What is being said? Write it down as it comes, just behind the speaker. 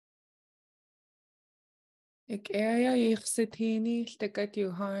Ik aya yixsitini ltekat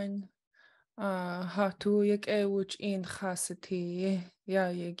yuhan hatu yik which in khasiti ya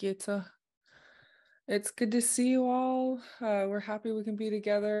yigita. It's good to see you all. We're happy we can be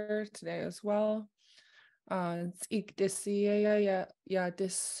together today as well. It's ik disi ya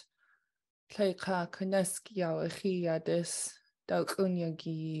dis tleika kanesk ya ya dis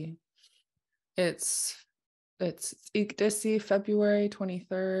daukunyagi. It's Ikdisi, February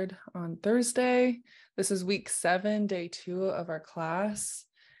 23rd on Thursday. This is week 7, day 2 of our class.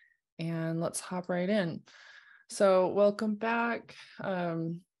 And let's hop right in. So welcome back.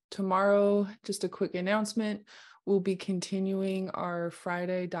 Tomorrow, just a quick announcement, we'll be continuing our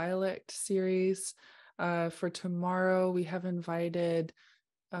Friday dialect series. For tomorrow, we have invited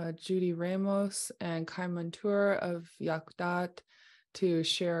Judy Ramos and Kai Mantur of Yakdat to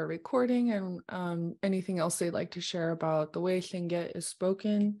share a recording and anything else they'd like to share about the way Lingit is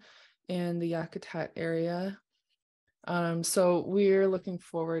spoken in the Yakutat area. So we're looking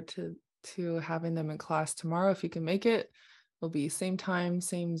forward to having them in class tomorrow. If you can make it, it'll be same time,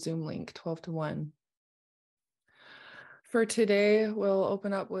 same Zoom link, 12 to 1. For today, we'll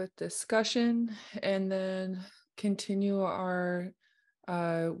open up with discussion and then continue our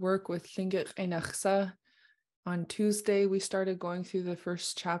work with Lingit Class. On Tuesday, we started going through the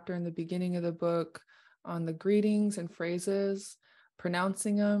first chapter in the beginning of the book on the greetings and phrases,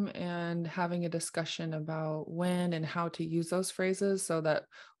 pronouncing them, and having a discussion about when and how to use those phrases so that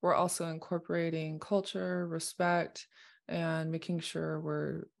we're also incorporating culture, respect, and making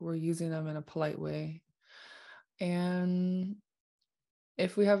sure we're using them in a polite way. And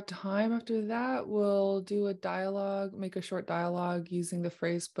if we have time after that, we'll do a dialogue, make a short dialogue using the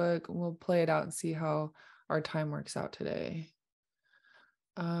phrase book, and we'll play it out and see how our time works out today.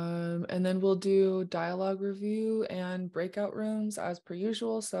 And then we'll do dialogue review and breakout rooms as per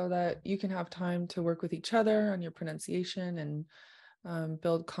usual so that you can have time to work with each other on your pronunciation and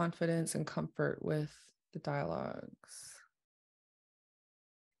build confidence and comfort with the dialogues.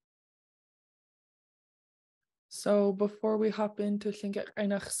 So before we hop into Lingit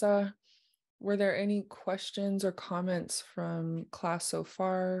Class, were there any questions or comments from class so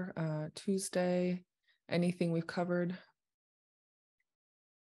far? Tuesday, anything we've covered?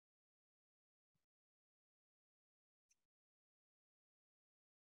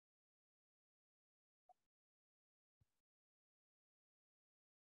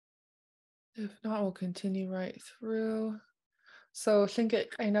 If not, we'll continue right through. So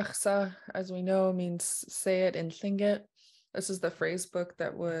Lingit Class, as we know, means say it in Lingit. This is the phrase book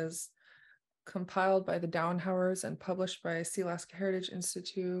that was compiled by the Downhowers and published by Sea Alaska Heritage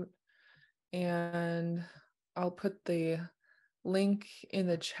Institute. And I'll put the link in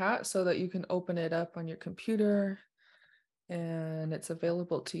the chat so that you can open it up on your computer and it's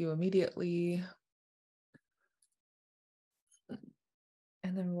available to you immediately.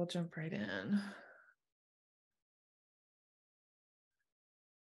 And then we'll jump right in.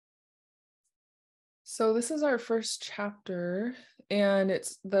 So this is our first chapter, and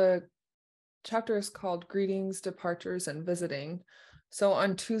the chapter is called Greetings, Departures, and Visiting. So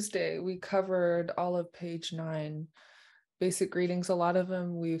on Tuesday, we covered all of page 9. Basic greetings, a lot of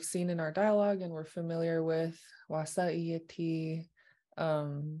them we've seen in our dialogue and we're familiar with. Wasa iyati,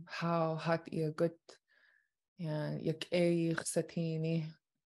 how hat iagut, and yak satini.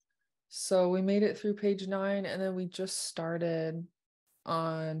 So we made it through page 9, and then we just started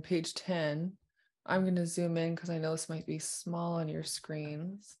on page 10. I'm going to zoom in because I know this might be small on your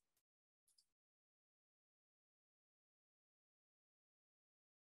screens.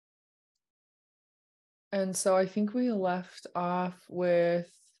 And so I think we left off with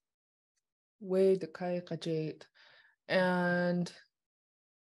way de kajate. And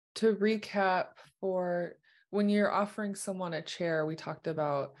to recap, for when you're offering someone a chair, we talked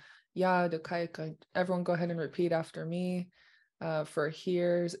about ya de kaika. Everyone go ahead and repeat after me. For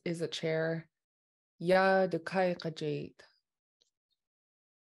here's is a chair. Ya de kajate.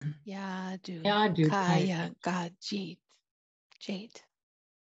 Ya du Kaya kaya gajit jade.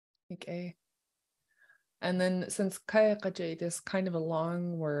 Okay. And then since kaya kajate is kind of a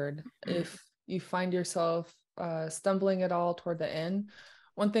long word, if you find yourself stumbling at all toward the end,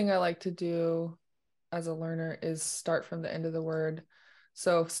 one thing I like to do as a learner is start from the end of the word.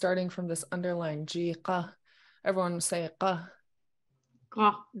 So starting from this underline ji ka, everyone say ka.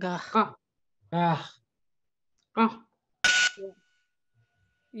 Ka. Ga. Ka. Ka. Ka.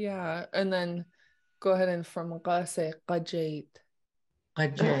 Yeah, and then go ahead and from ka say kajate.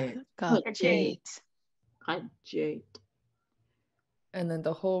 Kajate. Gajate. Kajate. And then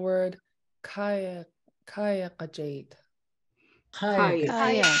the whole word kaya kajate. Kaya.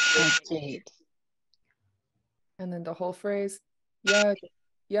 Kaya gajate. And then the whole phrase, ya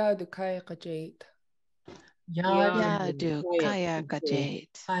kaya qajait. Yadu kaya gajait.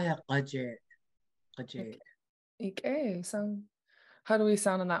 Kaya qajait. Okay, sound. How do we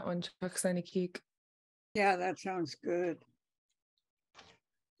sound on that one, Chaksani Keek? Yeah, that sounds good.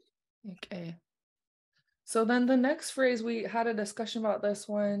 Okay. So then the next phrase, we had a discussion about this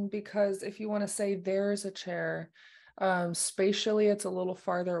one because if you want to say there's a chair, spatially it's a little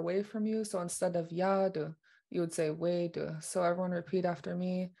farther away from you. So instead of yadu, you would say wedu. So everyone repeat after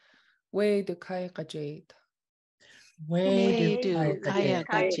me. Wedu kai qajait. Wedu kaya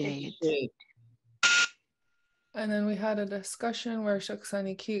gajait. And then we had a discussion where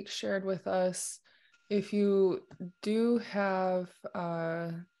Shaksani Keek shared with us if you do have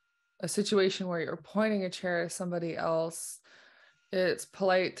a situation where you're pointing a chair at somebody else, it's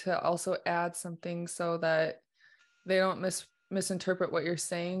polite to also add something so that they don't misinterpret what you're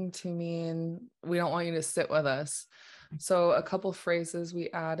saying to mean we don't want you to sit with us. So a couple phrases we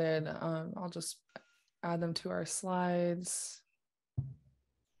added, I'll just add them to our slides.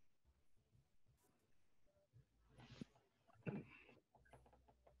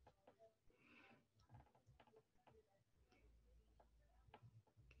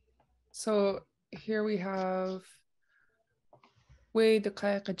 So here we have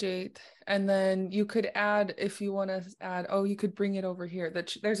and then you could add, if you want to add, oh, you could bring it over here.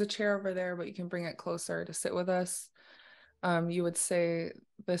 There's a chair over there, but you can bring it closer to sit with us. You would say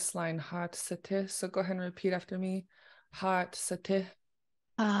this line, hot satih. So go ahead and repeat after me. Hot satih.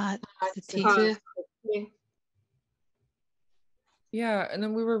 Satih. Yeah, and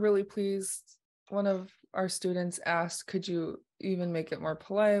then we were really pleased. One of our students asked, could you even make it more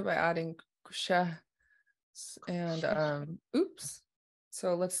polite by adding kusha? And oops.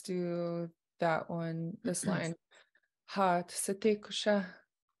 So let's do that one, this line. Hot satih kusha.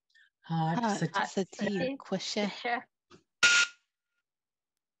 Satih kusha.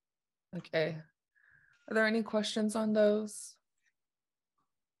 Okay. Are there any questions on those?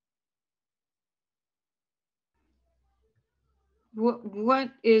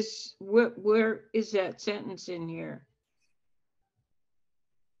 Where is that sentence in here?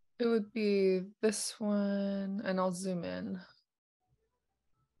 It would be this one, and I'll zoom in.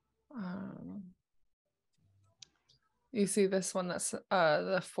 You see this one, that's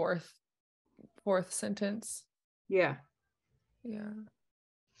the fourth sentence. Yeah. Yeah.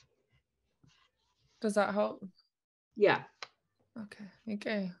 Does that help? Yeah. Okay.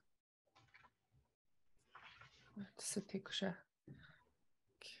 Okay.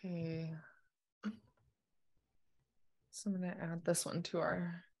 So I'm gonna add this one to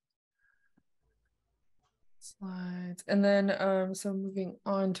our slides. And then so moving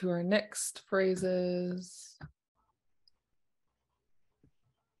on to our next phrases.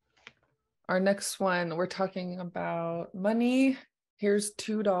 Our next one, we're talking about money. Here's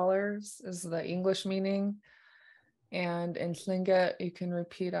 $2 is the English meaning. And in Lingit, you can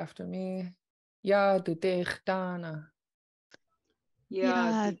repeat after me. Ya du dana.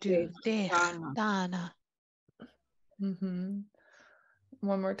 Yadu dana.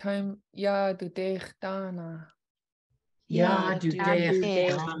 One more time. Ya du dana. Yadu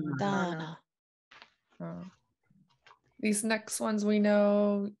dana. These next ones we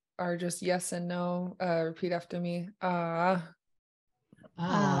know are just yes and no. Repeat after me.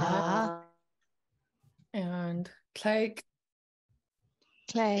 And clegg.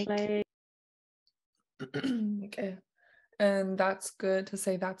 Clegg. Okay. And that's good to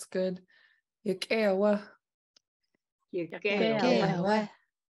say that's good. Yikewa.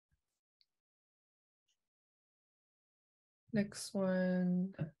 Next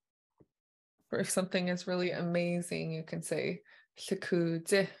one. Or if something is really amazing, you can say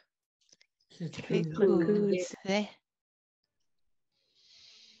shikuze.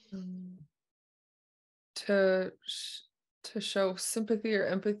 To show sympathy or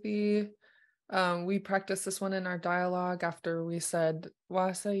empathy, we practiced this one in our dialogue after we said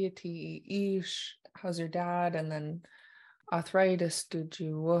wasa yati ish, how's your dad, and then arthritis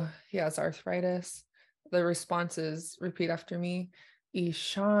duju, he has arthritis. The response is repeat after me,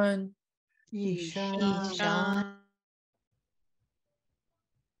 ishan.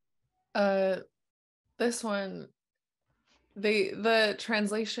 This one, the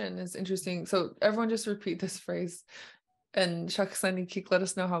translation is interesting. So everyone just repeat this phrase, and Shaksani Keek, let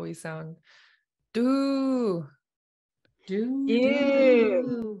us know how we sound. Do.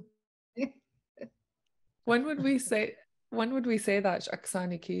 When would we say that,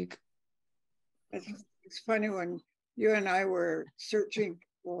 Shaksani Keek? It's funny when you and I were searching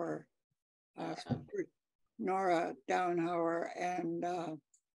for Nora Downhauer, and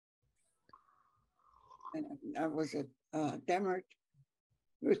and that was it. Demert,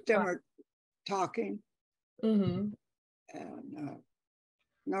 it was Demert talking, Mm-hmm. and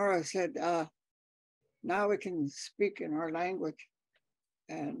Nora said, "Now we can speak in our language."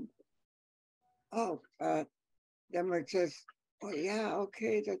 And Demert says, "Oh yeah,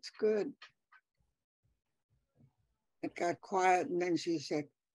 okay, that's good." It got quiet, and then she said,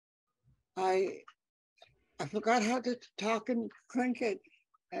 "I forgot how to talk in Tlingit,"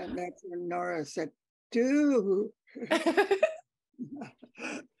 and that's when Nora said, "Do."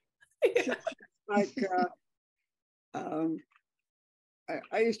 Like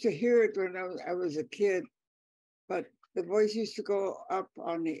I used to hear it when I was a kid, but the voice used to go up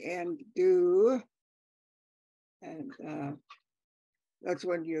on the end, do, and that's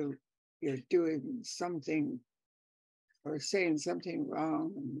when you're doing something or saying something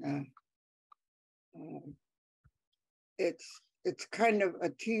wrong, and it's kind of a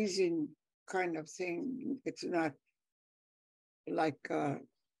teasing kind of thing. It's not like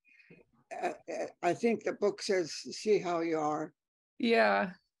I think the book says, "See how you are."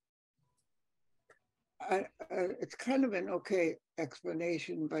 Yeah. It's kind of an okay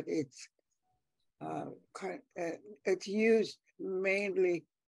explanation, but it's it's used mainly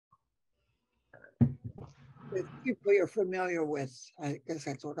with people you're familiar with. I guess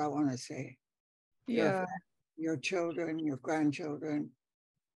that's what I want to say. Yeah. Your children, your grandchildren,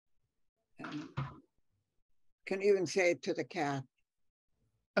 and can even say it to the cat.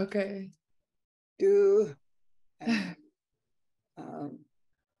 Okay. Do, and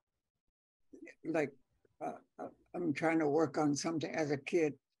like I'm trying to work on something as a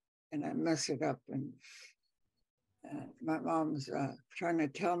kid, and I mess it up, and my mom's trying to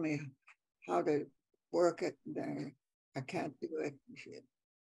tell me how to work it. I can't do it.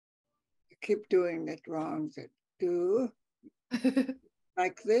 I keep doing it wrong. That do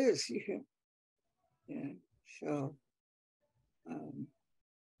like this. Yeah. So,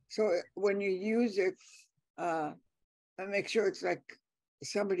 so when you use it, I make sure it's like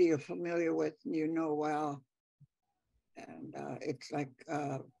somebody you're familiar with and you know well. And it's like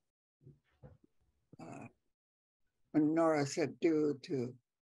when Nora said do to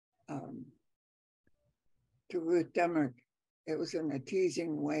Ruth Demert, it was in a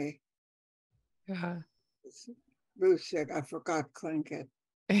teasing way. Yeah. Ruth said, "I forgot Tlingit."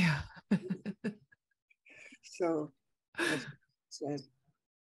 Yeah. So that's what I said.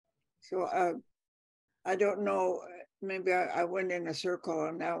 So I don't know, maybe I went in a circle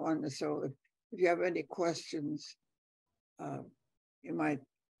on that one. So if you have any questions, you might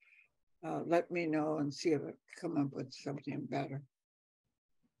let me know and see if I can come up with something better.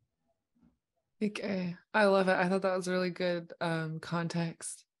 Okay. I love it. I thought that was really good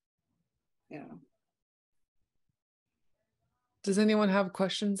context. Yeah. Does anyone have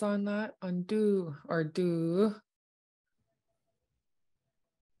questions on that? On do or do?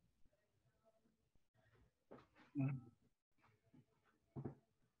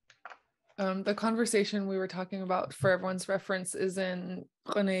 The conversation we were talking about, for everyone's reference, is in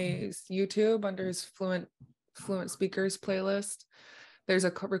René's YouTube under his Fluent Speakers playlist. There's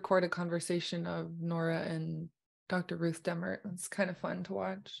a recorded conversation of Nora and Dr. Ruth Demert. It's kind of fun to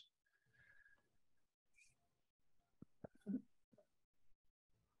watch.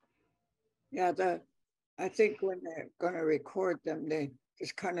 Yeah, I think when they're going to record them, they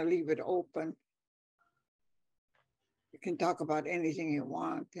just kind of leave it open. You can talk about anything you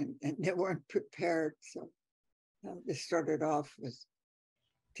want, and they weren't prepared. So they started off with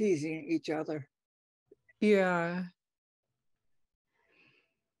teasing each other. Yeah.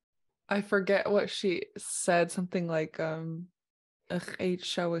 I forget what she said, something like or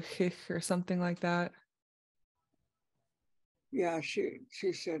something like that. Yeah, she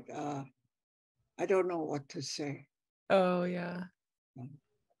said, "I don't know what to say." Oh yeah.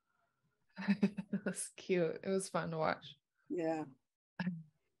 It was cute. It was fun to watch. Yeah.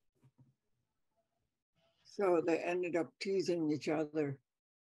 So they ended up teasing each other.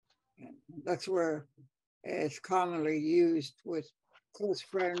 And that's where it's commonly used with close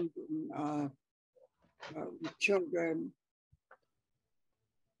friends, and, children,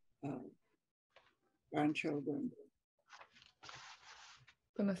 grandchildren.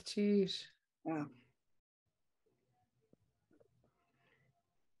 Yeah.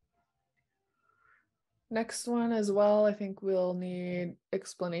 Next one as well, I think we'll need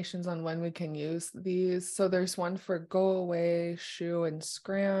explanations on when we can use these. So there's one for go away, shoo, and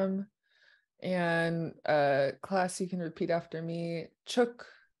scram. And class, you can repeat after me. Chuk.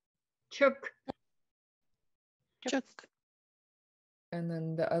 Chook. Chuk. And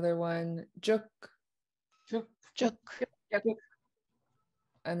then the other one, juk. Chuk.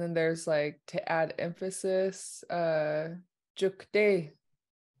 And then there's like to add emphasis, jukde.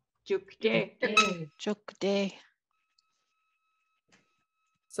 Jukde. Juk day.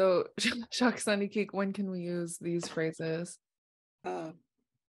 So Shaksanikik, when can we use these phrases?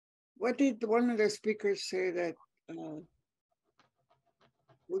 What did one of the speakers say that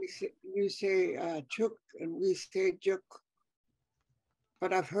you say chuk and we say juk,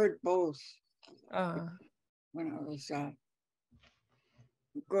 but I've heard both when I was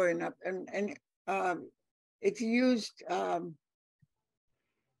growing up, and it's used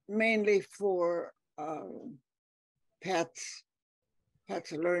mainly for pets.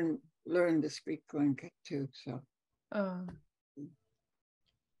 Pets learn to speak Tlingit too, so you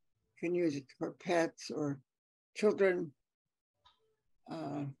can use it for pets or children.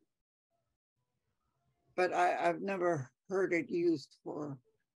 But I've never heard it used for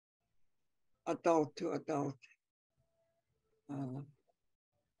adult to adult.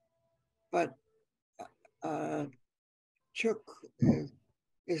 But chuk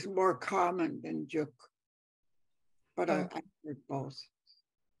is more common than juk. But I heard both.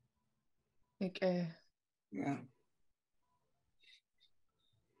 Okay. Yeah.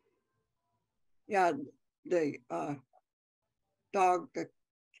 Yeah, the dog that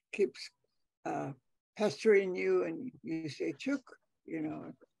keeps pestering you and you say chuk, you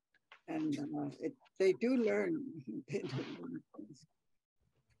know, and they do learn. They do learn things.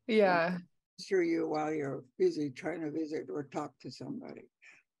 Yeah. Pester you while you're busy trying to visit or talk to somebody.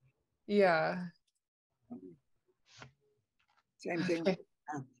 Yeah. Same thing. Okay.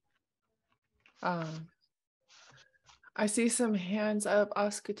 I see some hands up,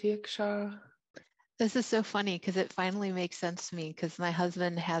 Askatiksha. This is so funny because it finally makes sense to me because my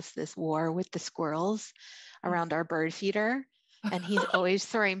husband has this war with the squirrels around our bird feeder. And he's always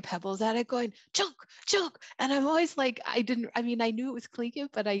throwing pebbles at it, going, chunk, chunk. And I'm always like, I knew it was Tlingit,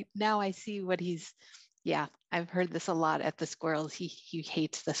 but now I see what I've heard this a lot at the squirrels. He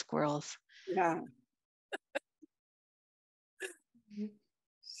hates the squirrels. Yeah.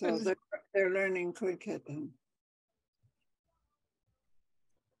 So they're learning Tlingit then.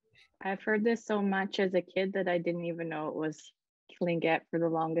 I've heard this so much as a kid that I didn't even know it was Tlingit for the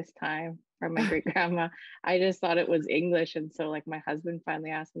longest time from my great grandma. I just thought it was English. And so like my husband finally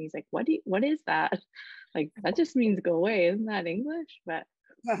asked me, he's like, what is that? Like, that just means go away. Isn't that English? But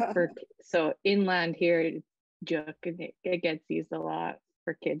so inland here, juk, and it gets used a lot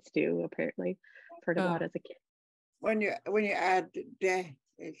for kids too, apparently. I've heard a lot as a kid. When you add de,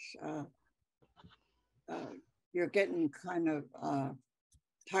 it's you're getting kind of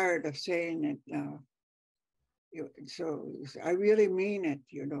tired of saying it now. So I really mean it,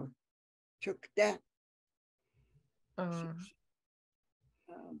 you know. Took that.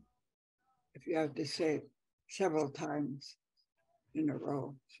 If you have to say it several times in a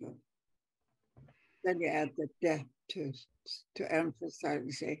row, so then you add the de to emphasize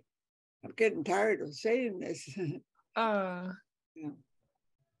and say, I'm getting tired of saying this. Yeah.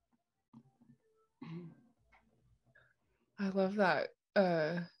 I love that.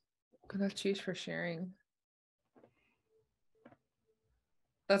 Cheese for sharing.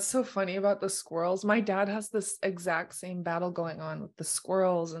 That's so funny about the squirrels. My dad has this exact same battle going on with the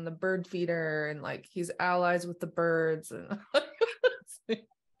squirrels and the bird feeder, and like he's allies with the birds, and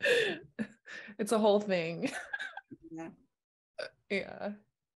it's a whole thing. Yeah. Yeah.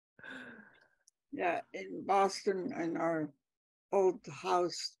 Yeah, in Boston, in our old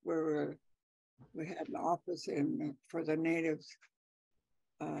house where we had an office in for the natives,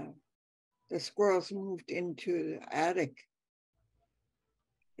 the squirrels moved into the attic.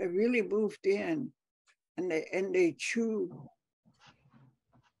 They really moved in, and they chew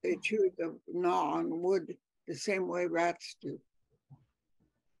the gnaw on wood the same way rats do,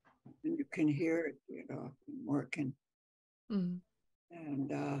 and you can hear it, you know, working.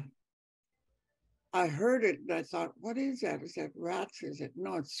 And I heard it, and I thought, what is that? Is that rats? Is it?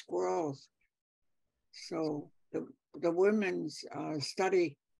 No, it's squirrels. So the women's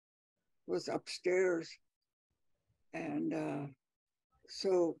study was upstairs, and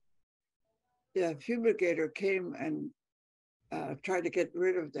so the fumigator came and tried to get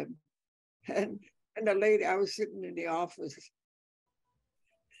rid of them. And the lady, I was sitting in the office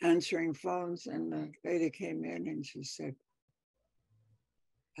answering phones, and the lady came in and she said,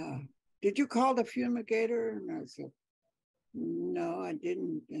 did you call the fumigator? And I said, no, I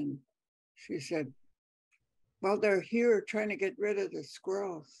didn't. And she said, well, they're here trying to get rid of the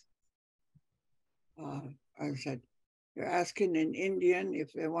squirrels. I said, you're asking in Indian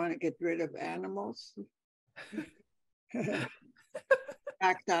if they want to get rid of animals?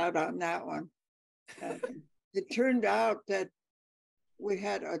 Backed out on that one. It turned out that we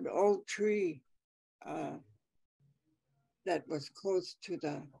had an old tree that was close to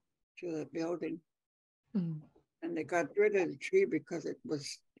the building, Mm. and they got rid of the tree because it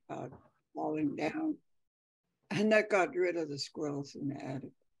was falling down, and that got rid of the squirrels in the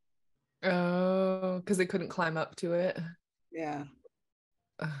attic. Oh, because they couldn't climb up to it. Yeah,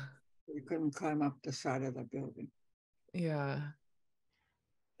 we couldn't climb up the side of the building. Yeah.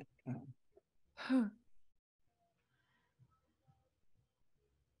 Uh, Huh.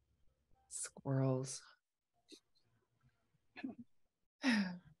 Squirrels.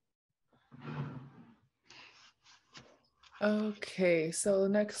 Okay, so the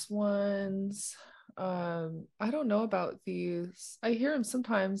next ones, I don't know about these. I hear them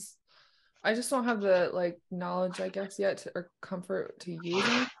sometimes. I just don't have the like knowledge, I guess, yet or comfort to use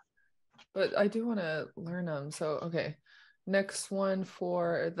them, but I do want to learn them. So, okay, next one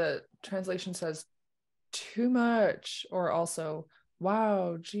for the translation says too much, or also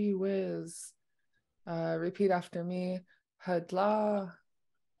wow, gee whiz. Repeat after me. Hadla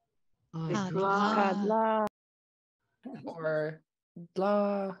Hadla. Kadla, or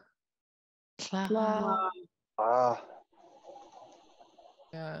blah. la, Ah,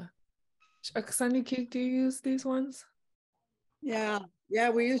 Yeah. Oksana, do you use these ones? yeah,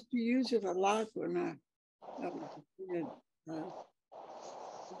 we used to use it a lot when I was a kid.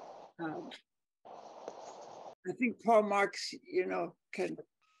 I think Paul Marx, can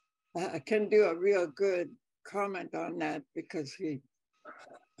do a real good comment on that, because we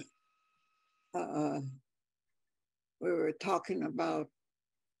were talking about,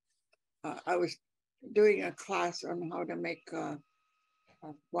 I was doing a class on how to make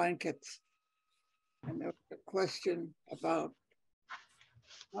blankets, and there was a question about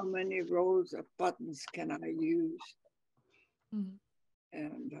how many rows of buttons can I use,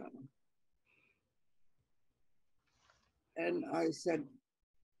 and I said,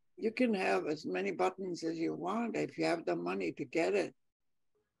 you can have as many buttons as you want if you have the money to get it,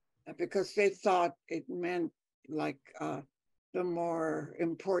 because they thought it meant like the more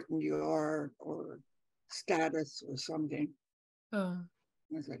important you are, or status or something. Oh.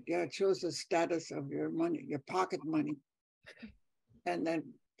 I was like, yeah, it shows the status of your money, your pocket money. And then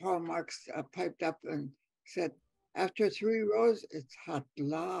Paul Marx piped up and said, after 3 rows, it's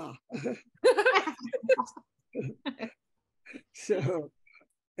hatla. So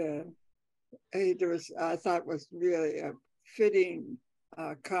I thought was really a fitting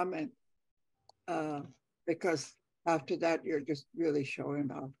comment, because after that, you're just really showing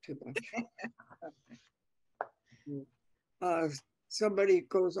off too much. Somebody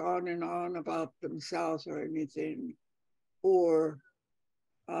goes on and on about themselves or anything, or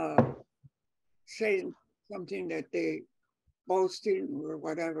saying something that they boasting or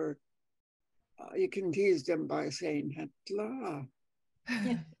whatever, you can tease them by saying hatla.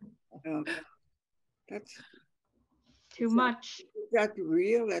 That's Too much. that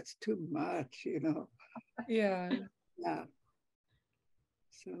real. That's too much, Yeah. Yeah.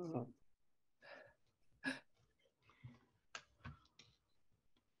 So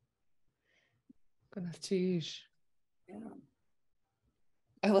Geez. yeah.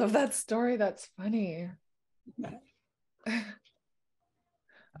 I love that story. That's funny.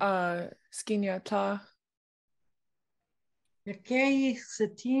 Skinyata. Okay,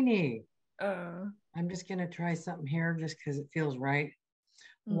 Satini. I'm just gonna try something here just because it feels right.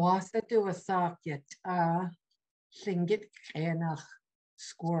 Mm. Wasa do a socket Lingit Class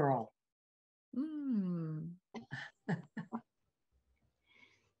squirrel.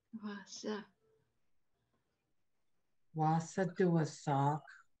 Wasa do a sock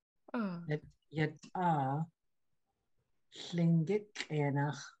yet Lingit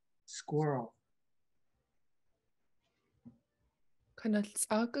Class squirrel.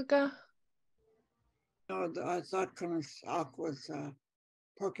 Kanatsagaga. No, I thought Kanasak was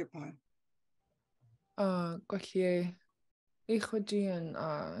porcupine. Gotye. Ichojian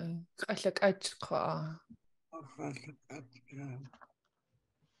Kalak Achka.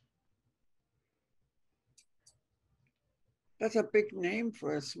 That's a big name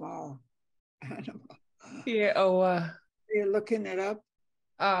for a small animal. Yeah, You're looking it up?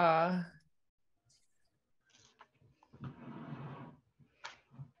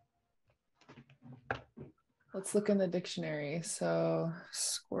 Let's look in the dictionary. So,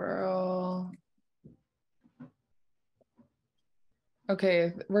 squirrel.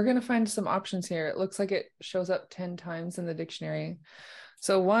 Okay, we're going to find some options here. It looks like it shows up 10 times in the dictionary.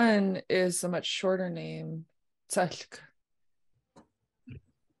 So one is a much shorter name, Tsalk.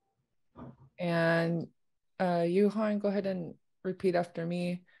 And Yuhan, go ahead and repeat after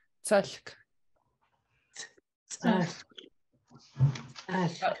me. Tsalk.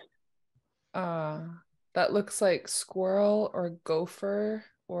 That looks like squirrel or gopher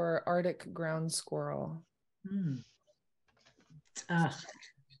or Arctic ground squirrel. It's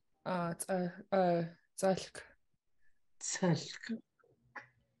tzalk.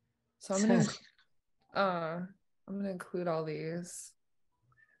 So I'm gonna include all these.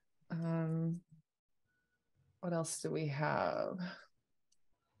 What else do we have?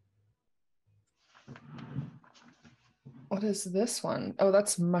 What is this one? Oh,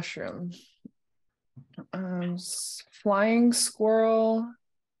 that's mushroom. Flying squirrel.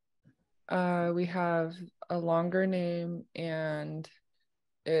 We have a longer name and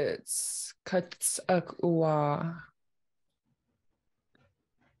it's Katsakua.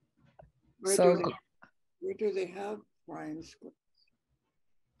 Where do they have flying squirrels?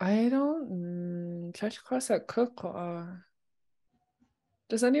 I don't.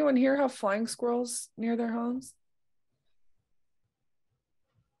 Does anyone here have flying squirrels near their homes?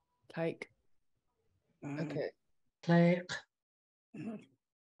 Like. Okay. Like.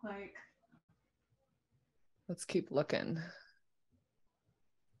 Let's keep looking.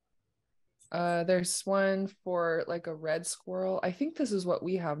 There's one for like a red squirrel. I think this is what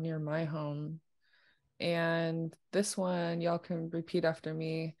we have near my home. And this one, y'all can repeat after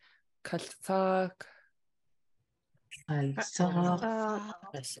me. Kaltak.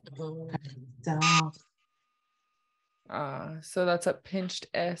 So that's a pinched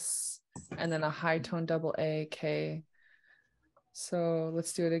S and then a high tone double A K. So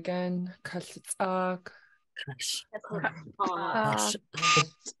let's do it again. Kaltak.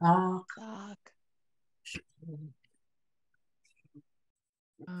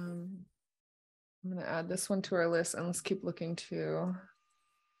 I'm gonna add this one to our list and let's keep looking too.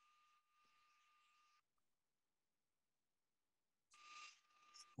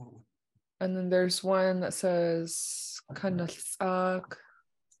 And then there's one that says Kanasak.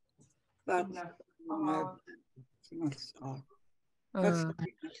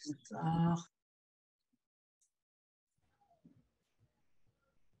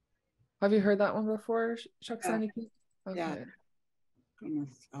 Have you heard that one before, Shaksani? Okay. Yeah.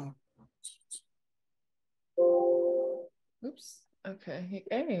 Oops. Okay.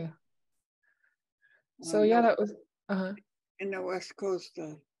 Hey. So yeah, that was in the West Coast.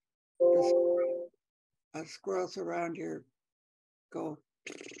 Squirrels around here go.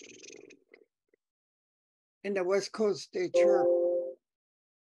 In the West Coast, they chirp.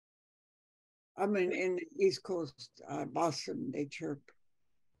 I mean, in the East Coast, Boston, they chirp.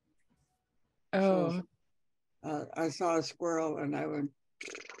 Oh. So, I saw a squirrel and I went.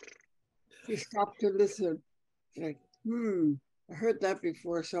 He stopped to listen. Like, I heard that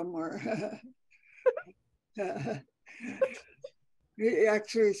before somewhere. He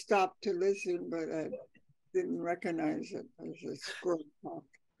actually stopped to listen, but I didn't recognize it as a squirrel talk.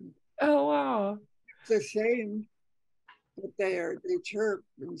 Oh wow! It's a shame that they chirp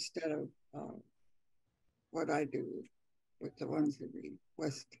instead of what I do with the ones in the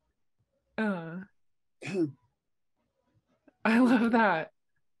West. I love that.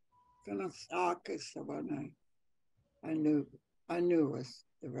 Kanasak is the one I knew was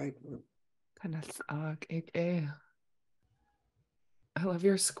the right word. Kanasak, I love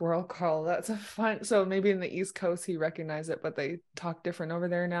your squirrel call. That's a fun. So maybe in the East Coast he recognized it, but they talk different over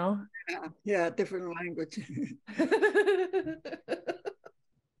there now. Yeah, different language.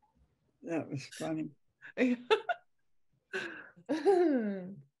 That was funny.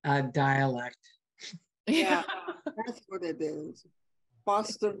 Dialect. Yeah, that's what it is.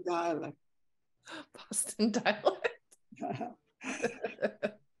 Boston dialect. Boston dialect.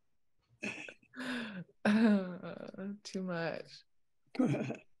 Too much.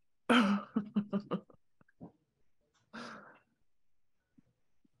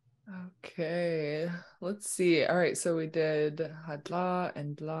 Okay, let's see. All right, so we did hadla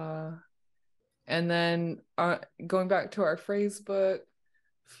and blah. And then going back to our phrase book,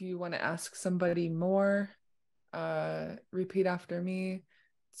 if you want to ask somebody more, repeat after me.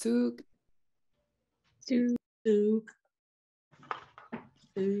 Zug. Zug. Zug.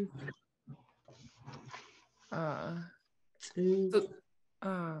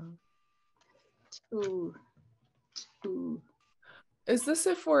 Is this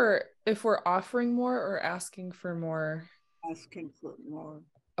if we're offering more or asking for more? Asking for more.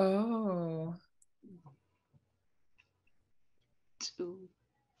 Oh. Zug.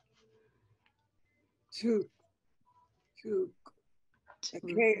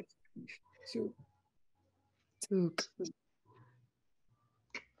 Okay. Zug.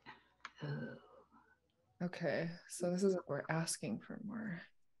 Okay, so this is what we're asking for more.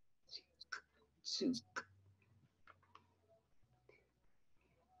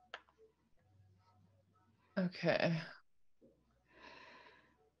 Okay.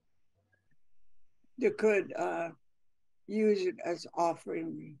 You could use it as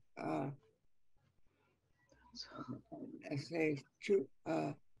offering. I say,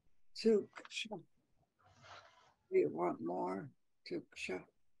 Tsuksha. Do you want more? Tsuksha.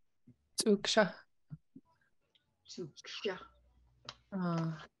 Tsuksha. Tsuksha.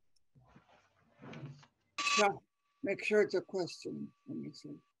 Make sure it's a question. Let me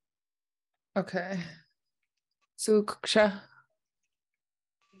see. Okay. Tsuksha.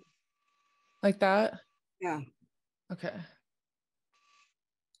 Like that? Yeah. Okay.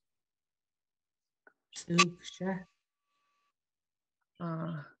 Tsuksha.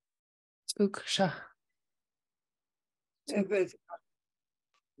 Tsuksha. If it's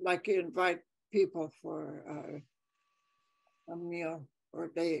like you invite people for a meal or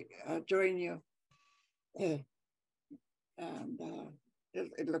they join you, and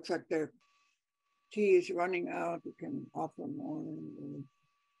it looks like their tea is running out, you can offer more.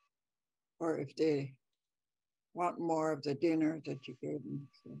 Or if they want more of the dinner that you gave them.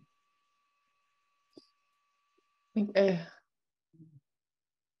 So. Okay.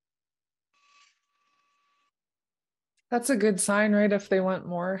 That's a good sign, right? If they want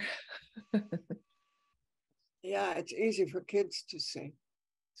more. Yeah, it's easy for kids to say.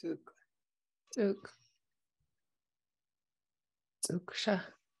 Tsuk. Tsuksha.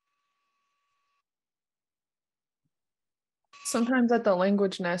 Sometimes at the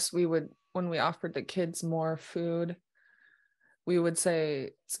language nest, when we offered the kids more food, we would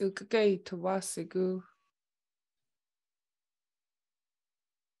say Tsukake tawasigu.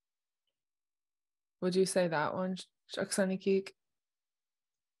 Would you say that one, Shaksanikik?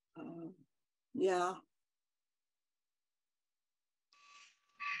 Yeah.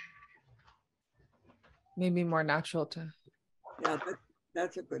 Maybe more natural to. Yeah,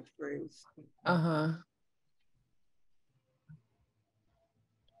 that's a good phrase.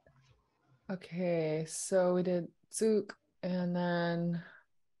 Okay, so we did Tsuk, and then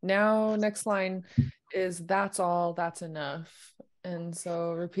now next line is that's all, that's enough. And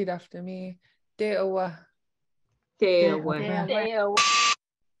so repeat after me. De'awa. De'awa.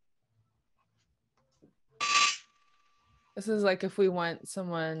 This is like if we want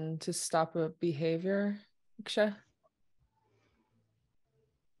someone to stop a behavior. Iksha?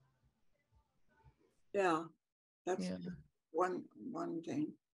 Yeah, that's one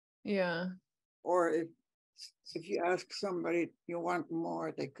thing. Yeah. Or if you ask somebody you want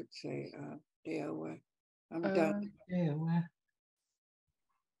more, they could say, De'awa, I'm done. De'awa.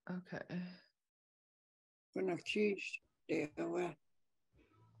 Okay. Kunachish, De'awa.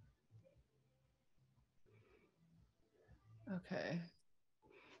 Okay.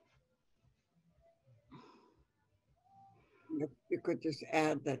 You could just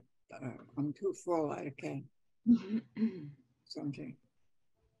add that I'm too full, I can't. Something.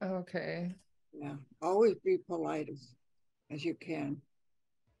 Okay. Yeah, always be polite as you can.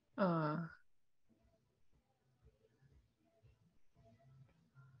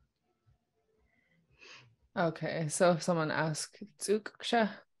 Okay, so if someone asks Tsuksha,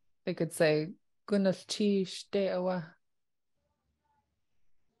 they could say Gunachish De'awa.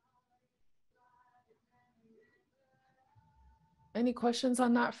 Any questions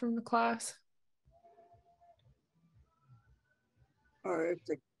on that from the class? Or if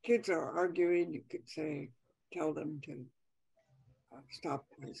the kids are arguing, you could say, tell them to stop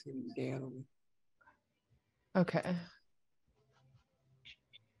listening down. Okay.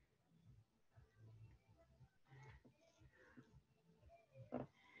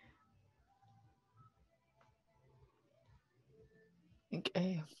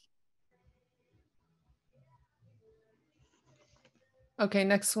 Okay. Okay,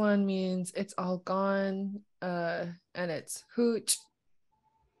 next one means it's all gone. And it's hooch.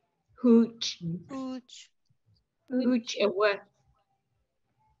 Hooch. Hooch. Hooch away.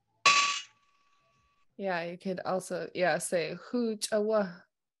 Yeah, you could also say hooch awa.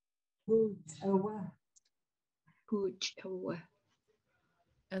 Hooch away. Hooch away.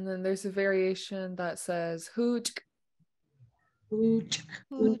 And then there's a variation that says hooch. Hooch.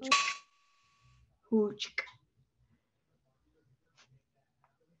 Hooch. Hooch.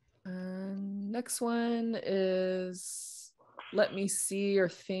 And next one is let me see or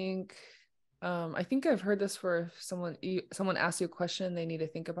think. I think I've heard this for someone asks you a question, they need to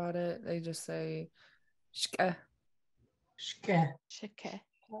think about it. They just say shke. Shke. Shike.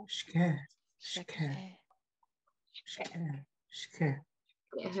 Shke. Shke. Shke. Shke.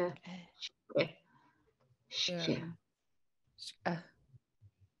 Yeah. Yeah.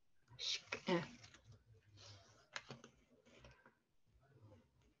 Shke.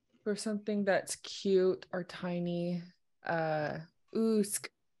 For something that's cute or tiny, usk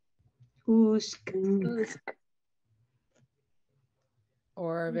Usk.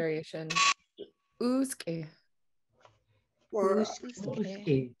 or a variation, uske. Or,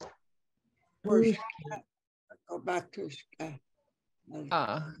 Uski. or Uski. go back to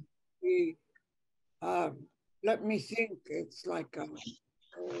we, let me think. It's like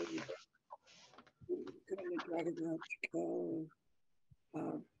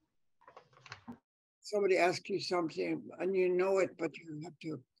somebody asks you something and you know it, but you have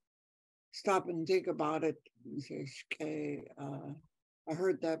to stop and think about it and say, okay, I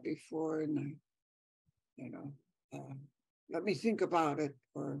heard that before, and let me think about it,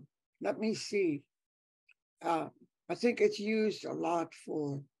 or let me see. I think it's used a lot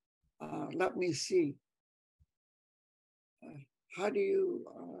for let me see. How do you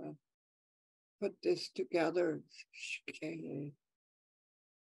put this together? Okay.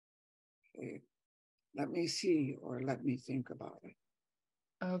 Let me see, or let me think about it.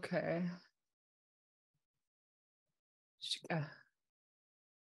 Okay.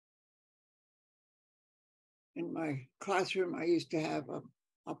 In my classroom, I used to have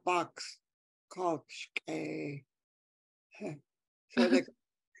a box called shke. So they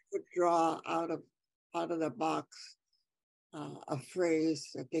could draw out of the box a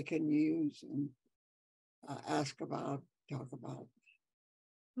phrase that they can use and ask about, talk about.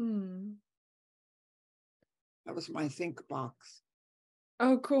 That was my think box.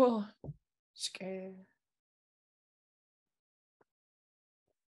 Oh, cool.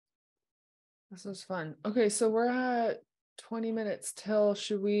 This was fun. Okay, so we're at 20 minutes till.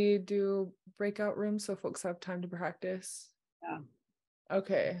 Should we do breakout rooms so folks have time to practice? Yeah.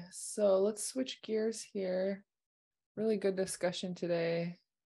 Okay, so let's switch gears here. Really good discussion today.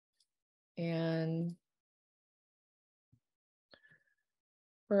 And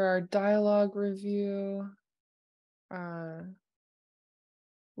for our dialogue review,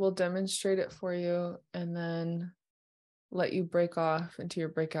 we'll demonstrate it for you and then let you break off into your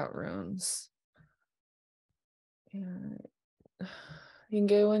breakout rooms. Yingewane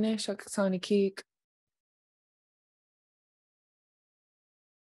Shakasani Kik.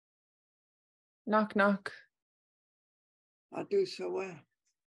 Knock knock. I'll do so well.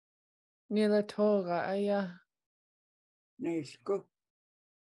 Nila Toga Aya. Nesko.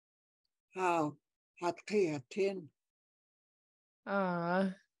 How? Hatkia tin.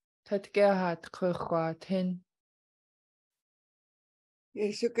 Tatgehat Kuchwatin.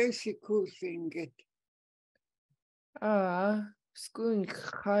 Yes, okay, see cool thing it. Schoon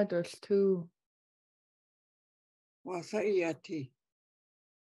Khadus too. Wasayati.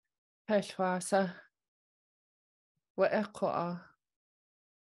 Peshwasa. What echo?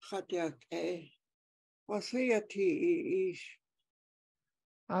 Khatiak eh. Wasayati ish.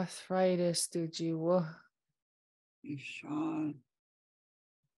 Arthritis do jiwa. Ishan.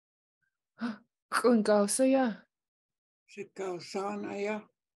 Kungausaya. Sikau sanaya.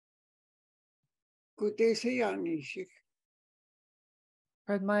 Kutesayani.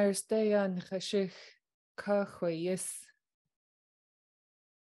 Fred Myers Dayan Hashik Kahwayis.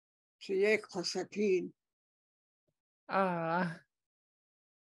 Siyek Hosatin.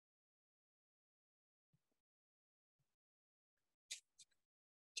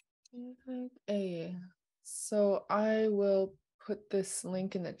 So I will put this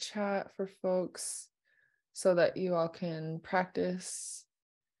link in the chat for folks so that you all can practice.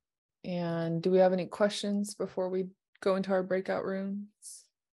 And do we have any questions before we go into our breakout rooms?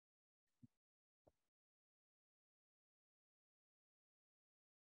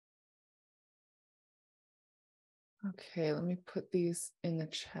 Okay, let me put these in the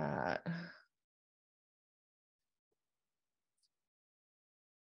chat.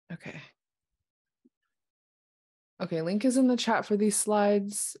 Okay, link is in the chat for these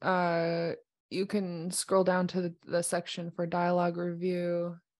slides. You can scroll down to the section for dialogue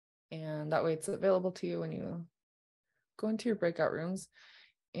review, and that way it's available to you when you go into your breakout rooms.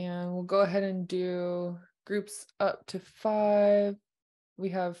 And we'll go ahead and do groups up to 5. We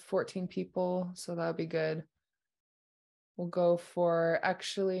have 14 people, so that'll be good. We'll go for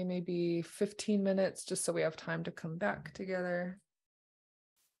actually maybe 15 minutes just so we have time to come back together.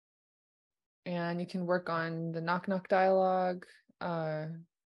 And you can work on the knock knock dialogue.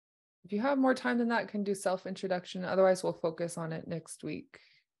 If you have more time than that, can do self-introduction. Otherwise, we'll focus on it next week.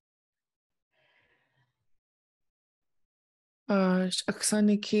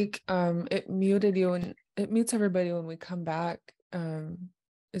 Aksani Kik, it muted you and it mutes everybody when we come back.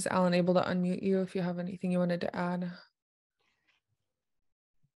 Is Alan able to unmute you if you have anything you wanted to add?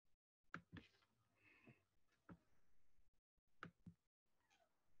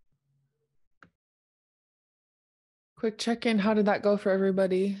 Quick check-in. How did that go for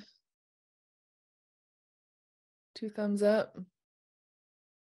everybody? 2 thumbs up.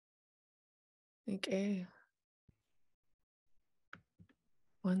 Okay.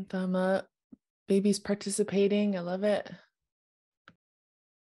 1 thumb up. Baby's participating. I love it.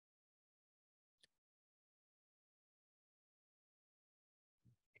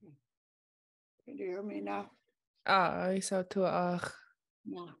 Can you hear me now? Isa tuach.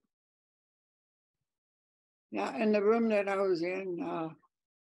 Yeah. Yeah, in the room that I was in,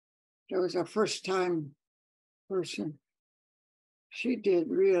 there was a first-time person. She did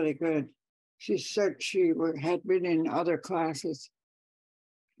really good. She said she had been in other classes,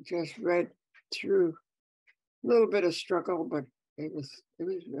 just read through a little bit of struggle, but it was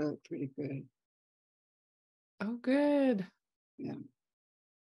really pretty good. Oh, good. Yeah.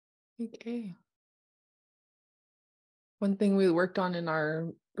 Okay. One thing we worked on in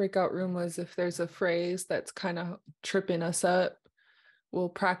our breakout room was if there's a phrase that's kind of tripping us up, we'll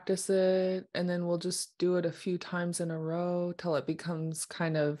practice it and then we'll just do it a few times in a row till it becomes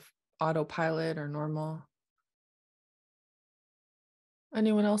kind of autopilot or normal.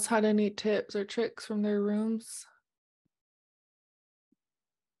 Anyone else had any tips or tricks from their rooms?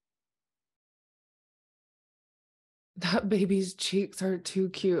 That baby's cheeks are too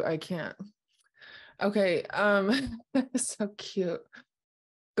cute. I can't. Okay, so cute.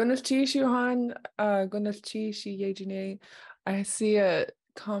 Yuhan, I see a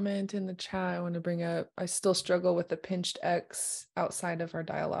comment in the chat I want to bring up. I still struggle with the pinched X outside of our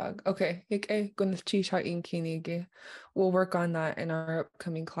dialogue. Okay, we'll work on that in our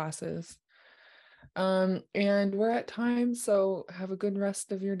upcoming classes. And we're at time, so have a good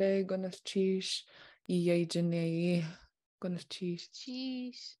rest of your day. Cheese.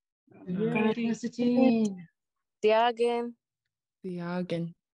 Tiagen.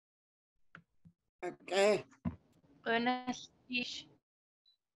 Okay. Buenas noches.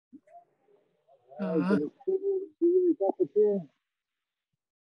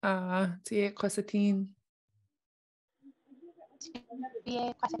 Tie Kwasatin.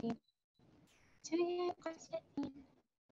 Bien, Kwasatin.